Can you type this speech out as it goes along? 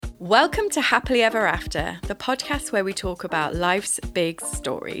Welcome to Happily Ever After, the podcast where we talk about life's big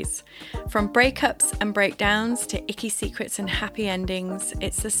stories. From breakups and breakdowns to icky secrets and happy endings,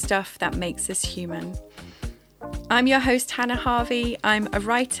 it's the stuff that makes us human. I'm your host, Hannah Harvey. I'm a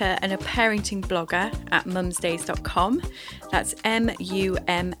writer and a parenting blogger at mumsdays.com. That's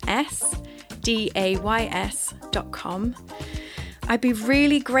mumsdays.com. I'd be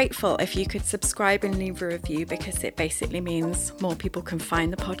really grateful if you could subscribe and leave a review because it basically means more people can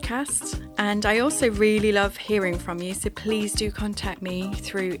find the podcast. And I also really love hearing from you, so please do contact me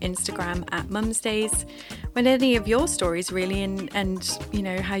through Instagram at mumsdays when any of your stories really and you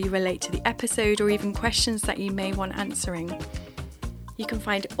know how you relate to the episode or even questions that you may want answering. You can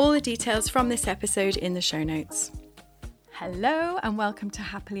find all the details from this episode in the show notes. Hello and welcome to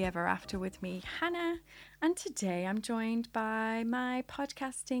Happily Ever After with me, Hannah. And today I'm joined by my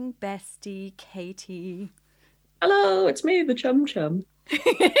podcasting bestie, Katie. Hello, it's me, the Chum Chum.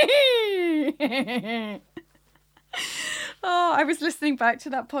 Oh, I was listening back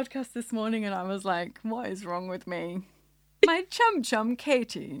to that podcast this morning and I was like, what is wrong with me? My Chum Chum,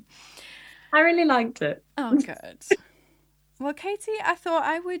 Katie. I really liked it. Oh, good. Well, Katie, I thought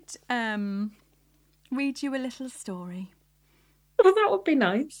I would read you a little story. Well, that would be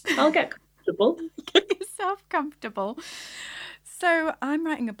nice. I'll get comfortable. Get yourself comfortable. So I'm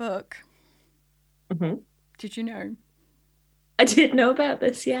writing a book. Mm-hmm. Did you know? I did know about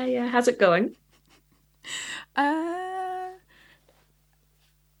this. Yeah. How's it going?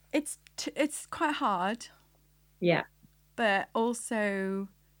 It's quite hard. Yeah. But also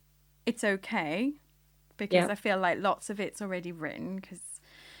it's okay because I feel like lots of it's already written because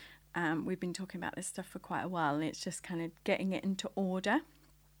we've been talking about this stuff for quite a while and it's just kind of getting it into order.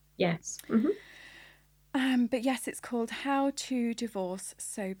 Yes. Mm-hmm. But yes, it's called How to Divorce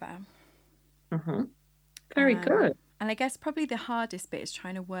Sober. Mm-hmm. Very good. And I guess probably the hardest bit is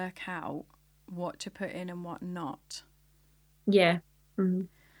trying to work out what to put in and what not. Yeah. Mm-hmm.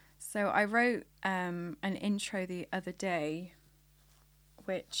 So I wrote an intro the other day,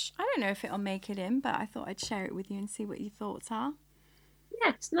 which I don't know if it'll make it in, but I thought I'd share it with you and see what your thoughts are.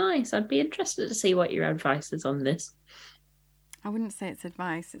 Yeah, it's nice. I'd be interested to see what your advice is on this. I wouldn't say it's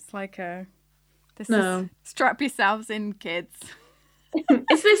advice. It's like strap yourselves in, kids.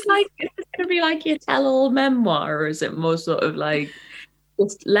 Is this going to be like your tell-all memoir, or is it more sort of like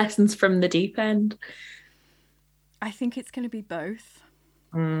just lessons from the deep end? I think it's going to be both.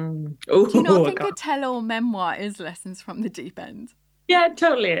 Oh, do you not think a tell-all memoir is lessons from the deep end? Yeah, it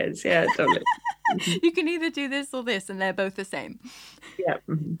totally is. Yeah, totally. You can either do this or this, and they're both the same. Yeah,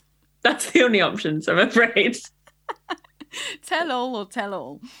 that's the only options, I'm afraid. Tell all or tell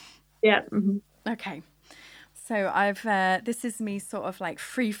all. Yeah. Okay. So this is me sort of like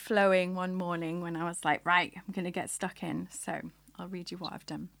free flowing one morning when I was like, right, I'm going to get stuck in. So I'll read you what I've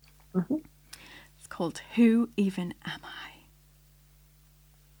done. Mm-hmm. It's called Who Even Am I?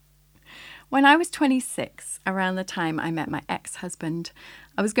 When I was 26, around the time I met my ex-husband,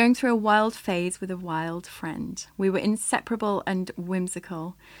 I was going through a wild phase with a wild friend. We were inseparable and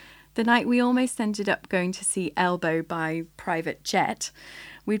whimsical. The night we almost ended up going to see Elbow by private jet,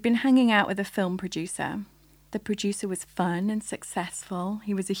 we'd been hanging out with a film producer. The producer was fun and successful.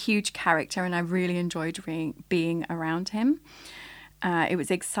 He was a huge character and I really enjoyed being around him. It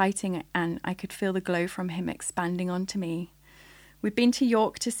was exciting and I could feel the glow from him expanding onto me. We'd been to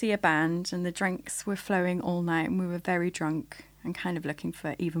York to see a band and the drinks were flowing all night and we were very drunk and kind of looking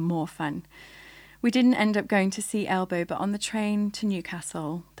for even more fun. We didn't end up going to see Elbow, but on the train to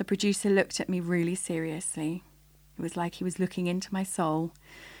Newcastle, the producer looked at me really seriously. It was like he was looking into my soul.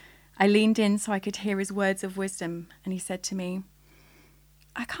 I leaned in so I could hear his words of wisdom and he said to me,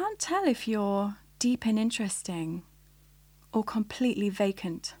 I can't tell if you're deep and interesting or completely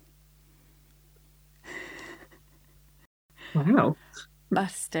vacant. Wow.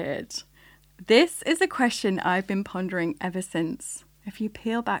 Busted. This is a question I've been pondering ever since. If you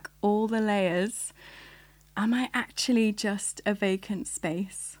peel back all the layers, am I actually just a vacant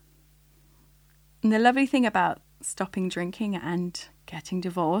space? And the lovely thing about stopping drinking and getting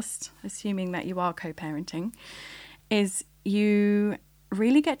divorced, assuming that you are co-parenting, is you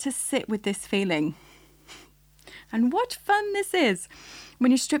really get to sit with this feeling. And what fun this is when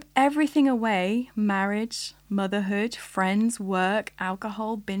you strip everything away, marriage, motherhood, friends, work,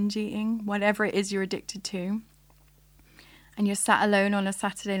 alcohol, binge eating, whatever it is you're addicted to. And you're sat alone on a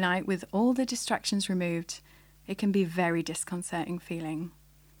Saturday night with all the distractions removed. It can be a very disconcerting feeling.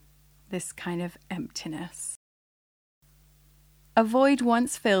 This kind of emptiness. A void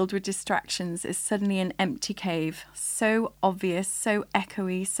once filled with distractions is suddenly an empty cave, so obvious, so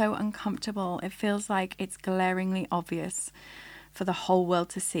echoey, so uncomfortable. It feels like it's glaringly obvious. for the whole world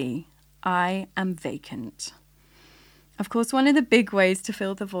to see. I am vacant. Of course, one of the big ways to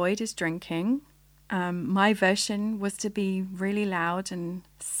fill the void is drinking. My version was to be really loud and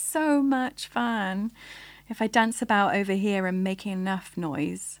so much fun. If I dance about over here and making enough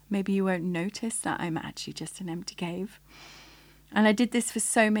noise, maybe you won't notice that I'm actually just an empty cave. And I did this for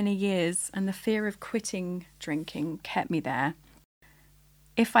so many years, and the fear of quitting drinking kept me there.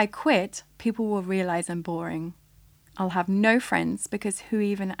 If I quit, people will realize I'm boring. I'll have no friends because who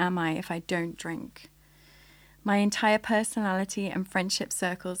even am I if I don't drink? My entire personality and friendship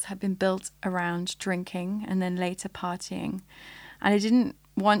circles have been built around drinking and then later partying. And I didn't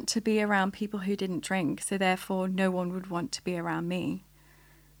want to be around people who didn't drink, so therefore no one would want to be around me.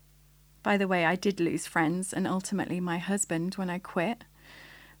 By the way, I did lose friends and ultimately my husband when I quit.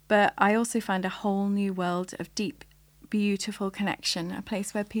 But I also found a whole new world of deep, beautiful connection, a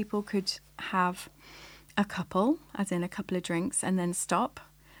place where people could have a couple, as in a couple of drinks, and then stop.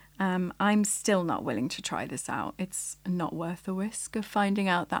 I'm still not willing to try this out. It's not worth the risk of finding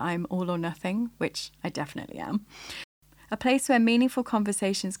out that I'm all or nothing, which I definitely am. A place where meaningful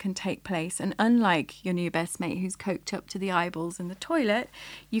conversations can take place, and unlike your new best mate who's coked up to the eyeballs in the toilet,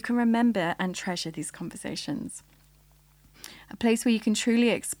 you can remember and treasure these conversations. A place where you can truly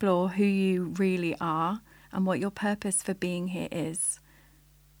explore who you really are and what your purpose for being here is.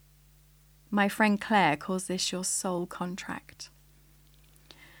 My friend Claire calls this your soul contract.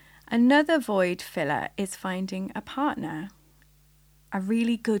 Another void filler is finding a partner. A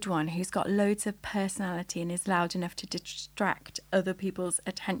really good one who's got loads of personality and is loud enough to distract other people's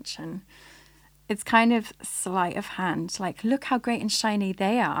attention. It's kind of sleight of hand, like, look how great and shiny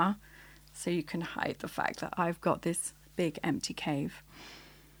they are, so you can hide the fact that I've got this big empty cave.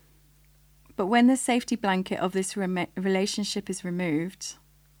 But when the safety blanket of this relationship is removed,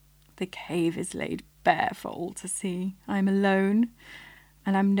 the cave is laid bare for all to see. I'm alone,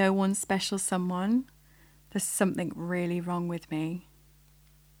 and I'm no one's special someone. There's something really wrong with me.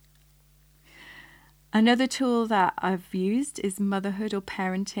 Another tool that I've used is motherhood or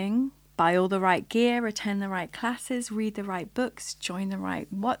parenting. Buy all the right gear, attend the right classes, read the right books, join the right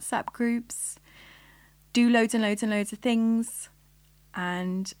WhatsApp groups, do loads and loads and loads of things.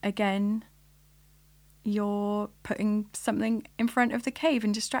 And again, you're putting something in front of the cave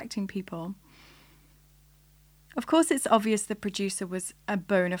and distracting people. Of course, it's obvious the producer was a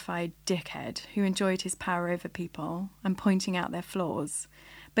bona fide dickhead who enjoyed his power over people and pointing out their flaws.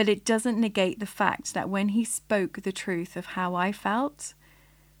 But it doesn't negate the fact that when he spoke the truth of how I felt,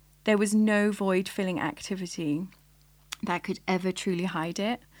 there was no void-filling activity that could ever truly hide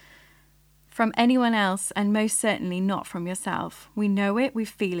it from anyone else, and most certainly not from yourself. We know it, we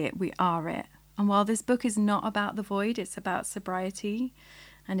feel it, we are it. And while this book is not about the void, it's about sobriety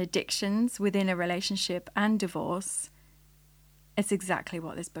and addictions within a relationship and divorce, it's exactly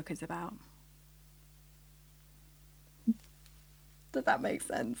what this book is about. Does that make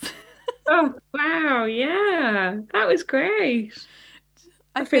sense? Oh, wow. Yeah, that was great.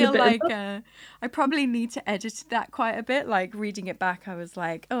 I feel like I probably need to edit that quite a bit. Like reading it back, I was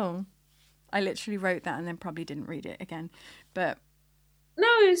like, oh, I literally wrote that and then probably didn't read it again. But No,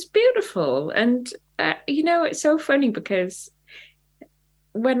 it's beautiful. And, it's so funny because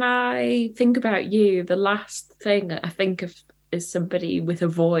when I think about you, the last thing I think of is somebody with a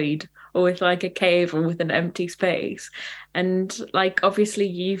void or with like a cave or with an empty space. And like, obviously,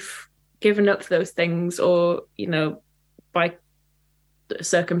 you've given up those things, or, by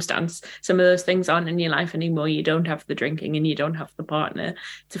circumstance, some of those things aren't in your life anymore. You don't have the drinking and you don't have the partner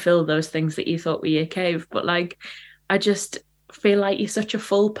to fill those things that you thought were your cave. But like, I just feel like you're such a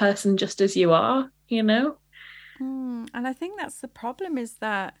full person just as you are. And I think that's the problem, is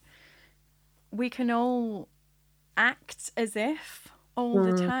that we can all act as if all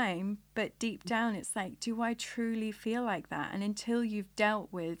the time, but deep down it's like, do I truly feel like that? And until you've dealt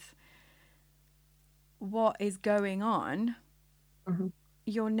with what is going on,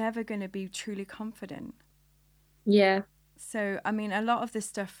 you're never going to be truly confident. Yeah. So, I mean, a lot of this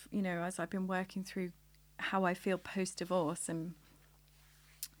stuff, as I've been working through how I feel post-divorce, and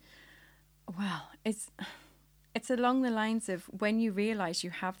well, it's along the lines of, when you realize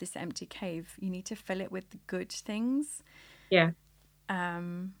you have this empty cave, you need to fill it with the good things. Yeah.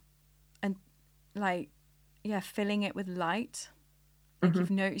 And like, yeah, filling it with light. Like,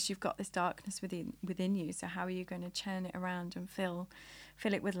 you've noticed you've got this darkness within you. So how are you going to churn it around and fill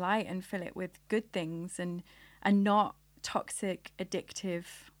it with light and fill it with good things and not toxic, addictive,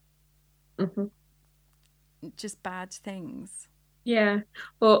 just bad things. Yeah.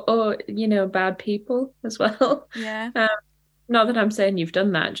 Or bad people as well. Yeah. Not that I'm saying you've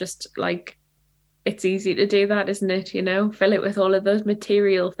done that, just like it's easy to do that, isn't it? You know, fill it with all of those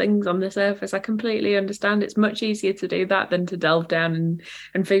material things on the surface. I completely understand. It's much easier to do that than to delve down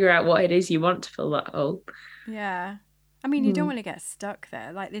and figure out what it is you want to fill that hole. Yeah. I mean, you don't want to get stuck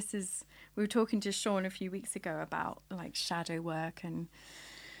there. Like we were talking to Sean a few weeks ago about like shadow work and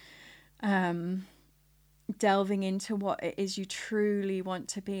delving into what it is you truly want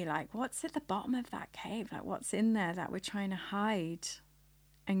to be. Like, what's at the bottom of that cave? Like, what's in there that we're trying to hide?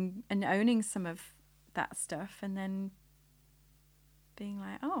 And owning some of that stuff, and then being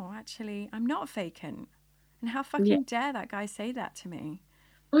like, oh, actually, I'm not vacant. And how fucking dare that guy say that to me?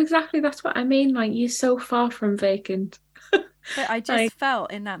 Well, exactly. That's what I mean. Like, you're so far from vacant. But I just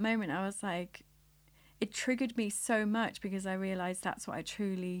felt in that moment, I was like, it triggered me so much because I realized that's what I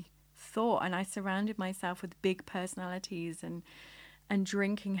truly thought. And I surrounded myself with big personalities and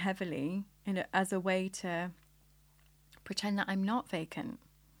drinking heavily as a way to pretend that I'm not vacant.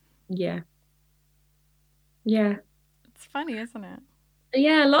 Yeah. Yeah. It's funny, isn't it?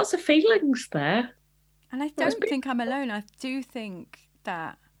 Yeah, lots of feelings there. And I don't think I'm alone. I do think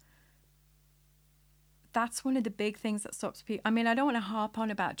that that's one of the big things that stops people. I mean, I don't want to harp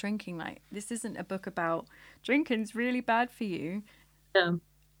on about drinking. Like, this isn't a book about drinking's really bad for you. No.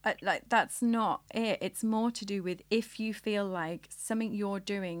 Like, that's not it. It's more to do with if you feel like something you're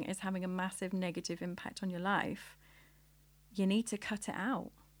doing is having a massive negative impact on your life, you need to cut it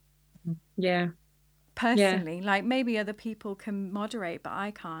out. Yeah. Personally, like maybe other people can moderate, but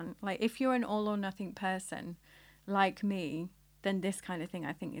I can't. Like, if you're an all or nothing person like me, then this kind of thing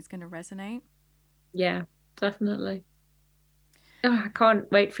I think is going to resonate. Yeah, definitely. Oh, I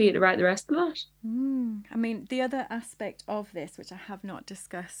can't wait for you to write the rest of that. I mean, the other aspect of this, which I have not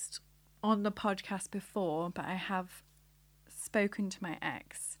discussed on the podcast before, but I have spoken to my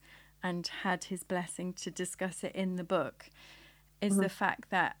ex and had his blessing to discuss it in the book, is the fact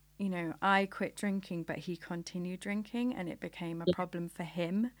that, you know, I quit drinking, but he continued drinking and it became a problem for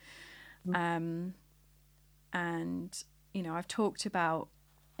him. And, you know, I've talked about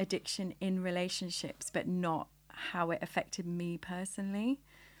addiction in relationships, but not how it affected me personally,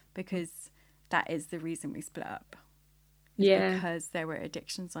 because that is the reason we split up. Because there were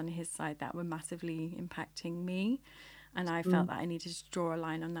addictions on his side that were massively impacting me. And I felt that I needed to draw a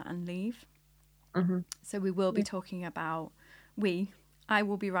line on that and leave. So we will be talking about, I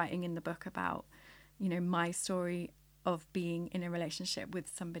will be writing in the book about, you know, my story of being in a relationship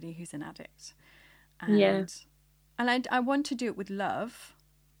with somebody who's an addict. And I want to do it with love.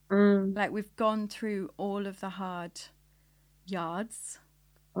 Like, we've gone through all of the hard yards,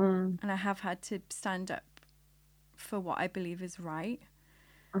 and I have had to stand up for what I believe is right.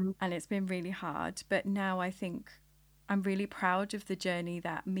 And it's been really hard. But now I think I'm really proud of the journey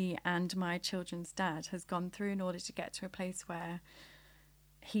that me and my children's dad has gone through in order to get to a place where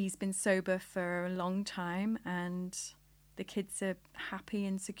he's been sober for a long time and the kids are happy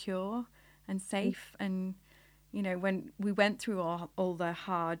and secure and safe. And, you know, when we went through all the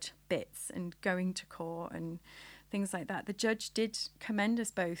hard bits and going to court and things like that, the judge did commend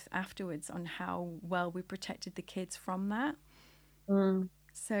us both afterwards on how well we protected the kids from that.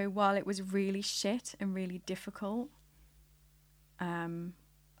 So while it was really shit and really difficult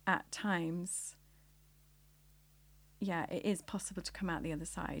at times, yeah, it is possible to come out the other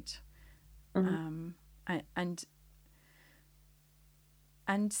side. And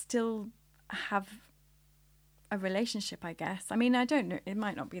still have a relationship, I guess. I mean, I don't know, it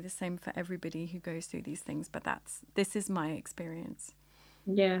might not be the same for everybody who goes through these things, but this is my experience.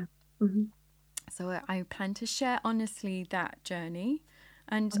 So I plan to share honestly that journey,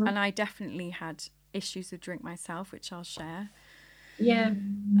 and I definitely had issues with drink myself, which I'll share.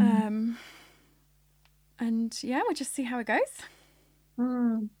 And yeah, we'll just see how it goes.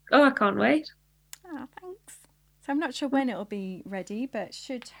 Oh, I can't wait. Oh, thanks. So I'm not sure when it'll be ready, but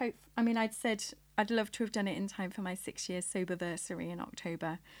should hope. I mean, I'd said I'd love to have done it in time for my 6 years soberversary in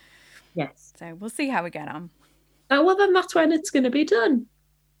October. Yes. So we'll see how we get on. Oh, well, then that's when it's going to be done.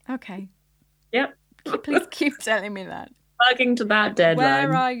 Okay. Yep. Please keep telling me that. Plugging to that deadline.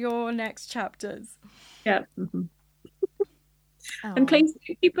 Where are your next chapters? Yep. And please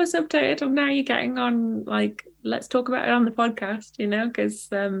keep us updated on how you're getting on. Like, let's talk about it on the podcast, you know, because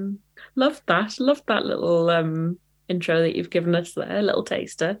loved that little intro that you've given us there, a little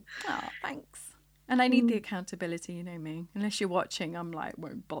taster. Oh, thanks. And I need the accountability, you know me. Unless you're watching, I'm like,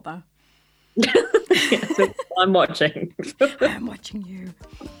 won't bother. So I'm watching. I'm watching you.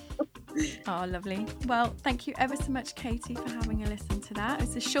 Oh, lovely. Well, thank you ever so much, Katie, for having a listen to that.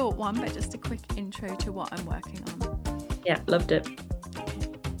 It's a short one, but just a quick intro to what I'm working on. Yeah, loved it.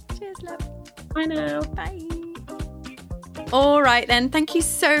 Cheers, love. Bye now. Bye. All right then, thank you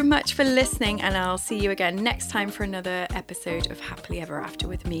so much for listening, and I'll see you again next time for another episode of Happily Ever After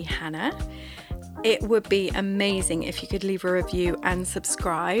with me, Hannah. It would be amazing if you could leave a review and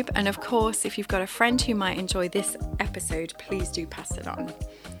subscribe. And of course, if you've got a friend who might enjoy this episode, please do pass it on.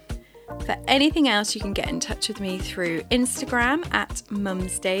 For anything else, you can get in touch with me through Instagram at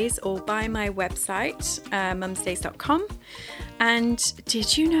mumsdays or by my website, mumsdays.com. And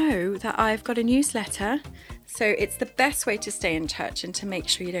did you know that I've got a newsletter? So it's the best way to stay in touch and to make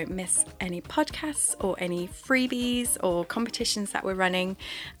sure you don't miss any podcasts or any freebies or competitions that we're running.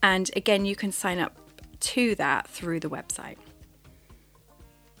 And again, you can sign up to that through the website.